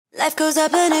Life goes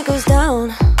up and it goes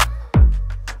down.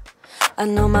 I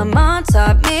know my mom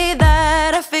taught me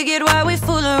that. I figured why we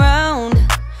fool around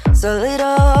so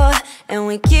little, and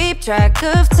we keep track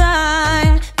of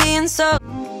time being so.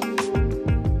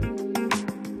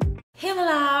 Hey my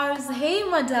loves, hey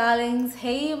my darlings,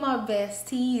 hey my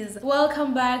besties.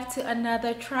 Welcome back to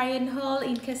another try and haul.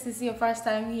 In case this is your first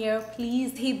time here,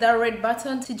 please hit the red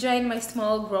button to join my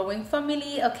small growing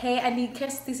family, okay? And in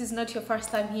case this is not your first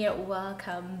time here,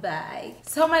 welcome back.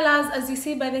 So my loves, as you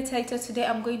see by the title, today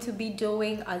I'm going to be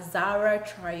doing a ZARA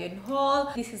try and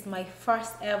haul. This is my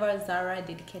first ever ZARA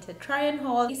dedicated try and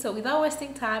haul. So without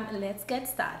wasting time, let's get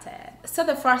started. So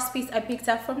the first piece I picked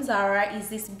up from ZARA is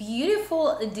this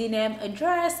beautiful denim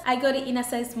dress. I got it in a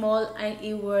size small and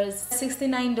it was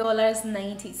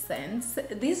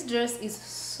 $69.90. This dress is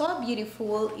so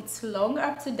beautiful. It's long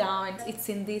up to down. It's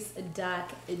in this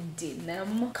dark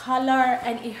denim color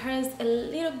and it has a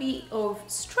little bit of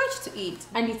stretch to it,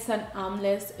 and it's an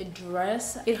armless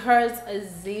dress. It has a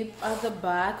zip at the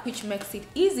back, which makes it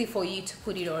easy for you to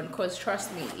put it on, because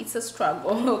trust me, it's a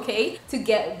struggle, okay, to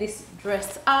get this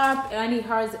dress up. And it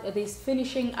has this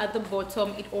finishing at the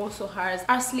bottom. It also has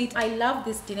a slit. I love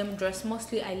this denim dress.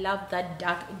 Mostly I love that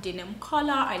dark denim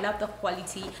color. I love the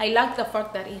quality. I like the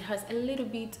fact that it has a little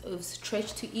bit of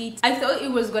stretch to it. I thought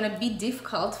it was gonna be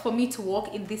difficult for me to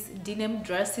walk in this denim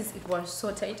dress since it was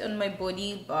so tight on my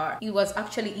body, but it was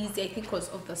actually easy, I think, because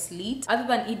of the slit. Other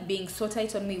than it being so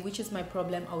tight on me, which is my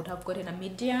problem, I would have gotten a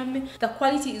medium. The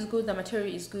quality is good, the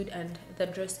material is good, and the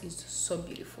dress is so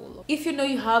beautiful. If you know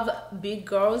you have big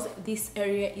girls, this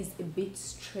area is a bit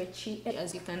stretchy,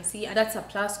 as you can see, and that's a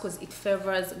plus because it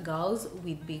favors girls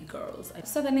with big girls.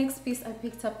 So the next piece I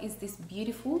picked up is this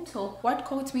beautiful top. What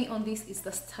caught me on this is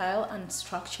the style and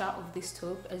structure of this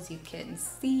top. As you can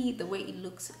see, the way it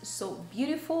looks so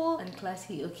beautiful and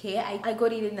classy, okay? I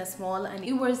got it in a small and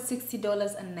it was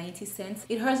 $60.90.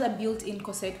 It has a built-in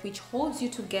corset which holds you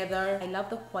together. I love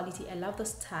the quality, I love the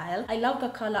style, I love the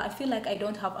color. I feel like I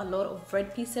don't have a lot of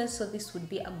red pieces, so this would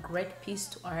be a great piece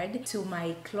to add to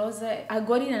my closet. I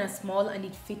got it in a small and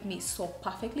it fit me so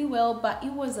perfectly well, but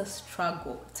it was a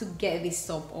struggle to get this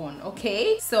top on,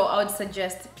 okay? So I would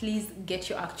suggest please get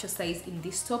your actual size in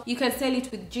this top. You can sell it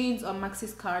with jeans or maxi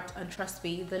skirt, and trust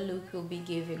me, the look will be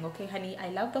giving, okay honey? I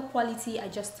love the quality. I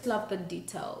just love the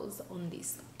details on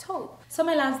this top. So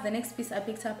my loves, the next piece I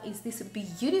picked up is this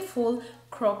beautiful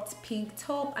cropped pink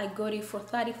top. I got it for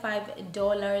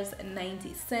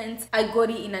 $35.90. I got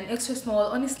it in an extra small.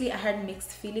 Honestly, I had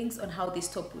mixed feelings on how this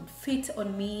top would fit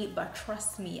on me, but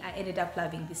trust me, I ended up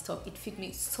loving this top. It fit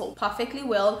me so perfectly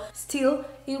well. Still,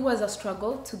 it was a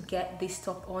struggle to get this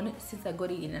top on since I got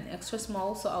it in an extra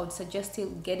small, so I would suggest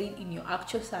still get it in your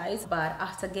actual size. But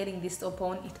after getting this top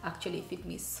on, it actually fit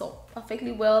me so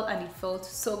perfectly well and it felt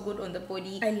so good on the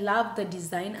body. I love the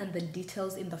design and the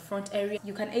details in the front area.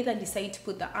 You can either decide to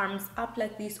put the arms up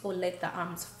like this or let the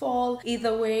arms fall.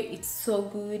 Either way, it's so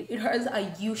good. It has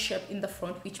a U shape in the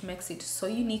front, which makes it so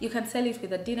unique. You can sell it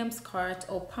with a denim skirt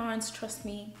or pants. Trust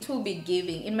me, it will be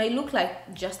giving. It might look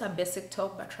like just a basic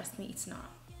top, but trust me, it's not.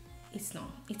 It's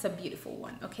not. It's a beautiful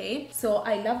one, okay? So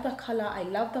I love the color, I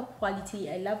love the quality,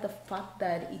 I love the fact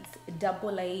that it's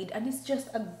double laid, and it's just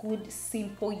a good,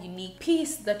 simple, unique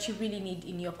piece that you really need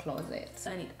in your closet,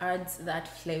 and it adds that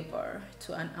flavor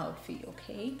to an outfit,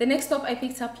 okay? The next top I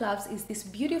picked up, loves, is this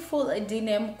beautiful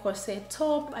denim corset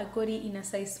top. I got it in a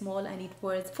size small and it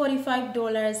was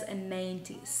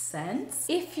 $45.90.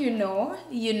 If you know,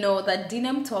 you know that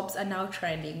denim tops are now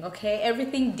trending, okay?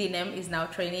 Everything denim is now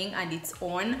trending and it's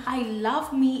on. I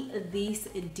love me this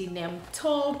denim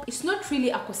top. It's not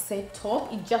really a corset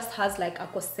top, it just has like a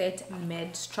corset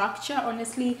made structure,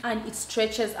 honestly, and it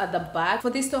stretches at the back.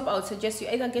 For this top, I would suggest you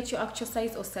either get your actual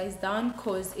size or size down,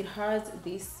 because it has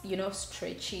this, you know,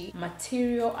 stretchy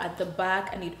material at the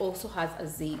back, and it also has a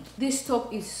zip. This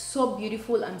top is so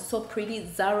beautiful and so pretty.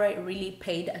 ZARA really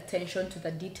paid attention to the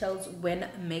details when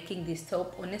making this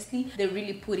top. Honestly, they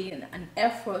really put in an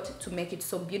effort to make it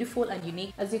so beautiful and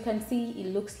unique. As you can see, it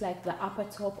looks like the upper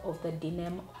top of the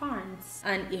denim pants,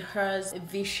 and it has a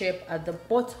V shape at the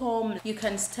bottom. You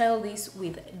can style this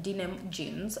with denim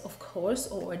jeans, of course,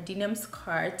 or denim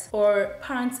skirt or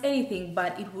pants, anything,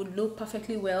 but it would look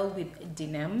perfectly well with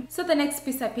denim. So the next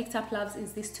piece I picked up, loves,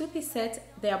 is this two-piece set.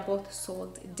 They are both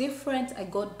sold different. I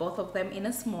got both of them in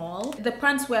a small. The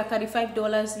pants were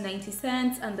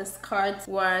 $35.90 and the skirt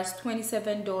was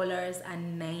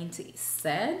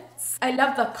 $27.90. I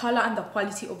love the color and the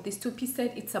quality of this two-piece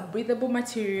set. It's a a breathable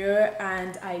material,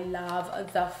 and I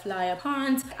love the flyer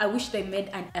pants. I wish they made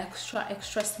an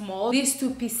extra small. This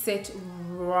two-piece set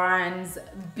runs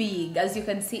big. As you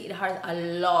can see, it has a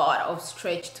lot of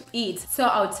stretch to it, so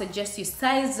I would suggest you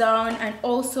size down. And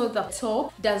also the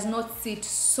top does not sit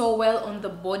so well on the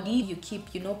body. You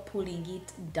keep, you know, pulling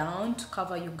it down to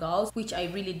cover your girls, which I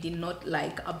really did not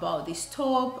like about this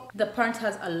top. The pant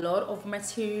has a lot of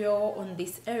material on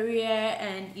this area,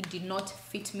 and it did not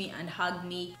fit me and hug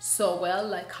me so well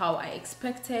like how I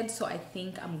expected, so I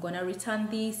think I'm gonna return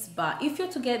this. But if you're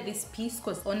to get this piece,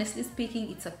 because honestly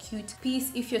speaking, it's a cute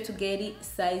piece, if you're to get it,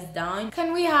 size down.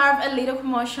 Can we have a little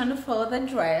promotion for the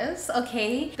dress?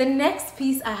 Okay, the next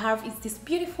piece I have is this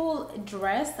beautiful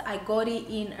dress. I got it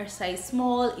in a size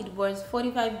small. It was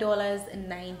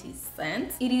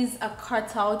 $45.90. It is a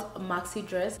cutout maxi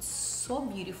dress. So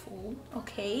beautiful.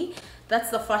 Okay,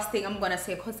 that's the first thing I'm gonna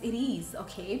say, because it is.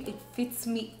 Okay, it fits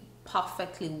me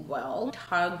perfectly well. It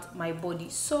hugged my body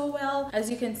so well.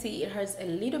 As you can see, it has a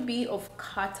little bit of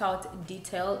cutout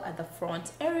detail at the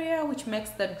front area, which makes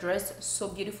the dress so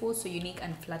beautiful, so unique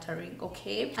and flattering.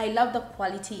 Okay, I love the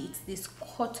quality. It's this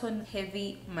cotton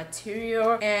heavy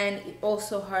material, and it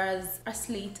also has a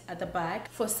slit at the back.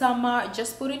 For summer,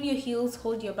 just put on your heels,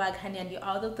 hold your bag, honey, and you're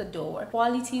out of the door.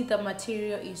 Quality, the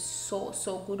material is so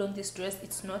good on this dress.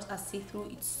 It's not a see-through.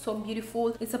 It's so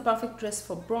beautiful. It's a perfect dress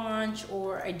for brunch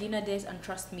or a dinner date, and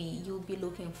trust me, you'll be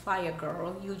looking fire,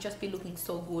 girl. You'll just be looking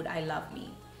so good. I love me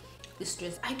this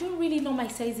dress. I don't really know my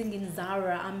sizing in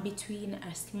ZARA. I'm between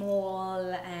a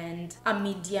small and a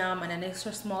medium and an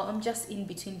extra small. I'm just in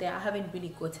between there. I haven't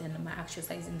really gotten my actual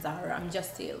size in ZARA. I'm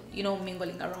just still, you know,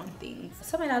 mingling around things.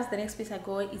 So my last, the next piece I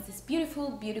got is this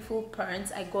beautiful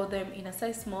pants. I got them in a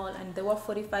size small, and they were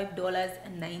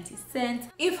 $45.90.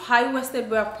 If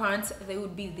high-waisted were pants, they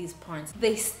would be these pants.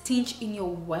 They stitch in your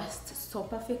waist so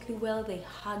perfectly well. They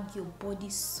hug your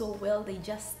body so well. They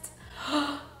just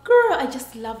girl, I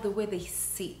just love the way they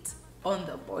sit on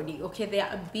the body. Okay, they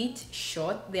are a bit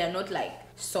short. They are not like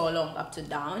so long up to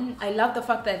down. I love the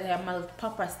fact that they are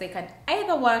multi-purpose. They can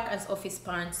either work as office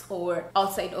pants or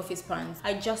outside office pants.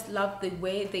 I just love the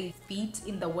way they fit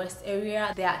in the waist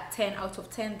area. They are 10 out of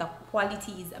 10. The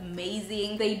quality is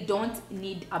amazing. They don't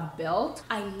need a belt.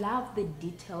 I love the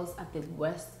details at the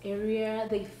waist area.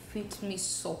 They fit me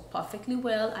so perfectly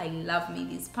well. I love me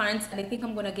these pants, and I think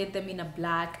I'm gonna get them in a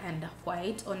black and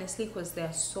white, honestly, because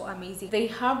they're so amazing. They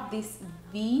have this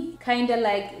V kind of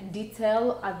like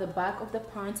detail at the back of the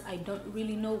pants. I don't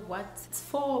really know what it's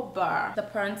for, but the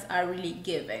pants are really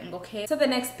giving. Okay, so the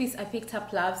next piece I picked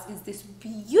up, loves, is this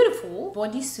beautiful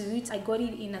bodysuit. I got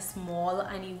it in a small,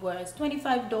 and it was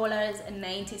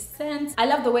 $25.90. I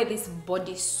love the way this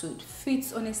bodysuit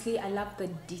fits, honestly. I love the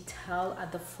detail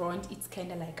at the front. It's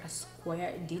kind of like a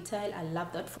square detail. I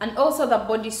love that. And also the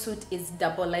bodysuit is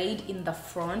double laid in the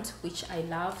front, which I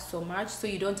love so much, so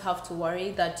you don't have to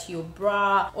worry that your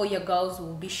bra or your girls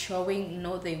will be showing.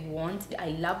 No, they won't.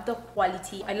 I love the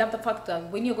quality. I love the fact that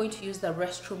when you're going to use the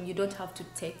restroom, you don't have to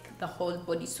take the whole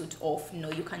bodysuit off. No,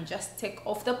 you can just take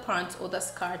off the pants or the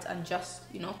skirt and just,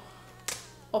 you know,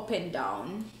 open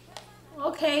down.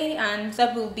 Okay, and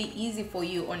that will be easy for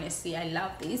you. Honestly, I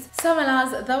love this. So my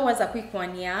loves, that was a quick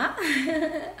one. Yeah.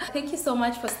 Thank you so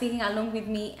much for sticking along with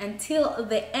me until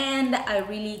the end. I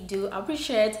really do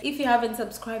appreciate. If you haven't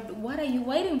subscribed, what are you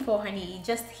waiting for, honey?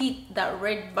 Just hit that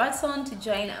red button to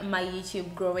join my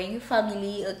YouTube growing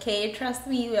family. Okay, trust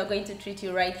me, we are going to treat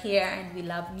you right here, and we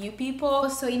love new people.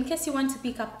 So in case you want to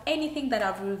pick up anything that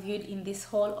I've reviewed in this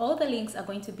haul, all the links are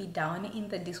going to be down in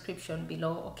the description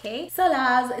below. Okay, so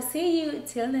loves, see you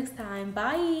till next time.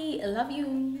 Bye. I love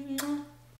you.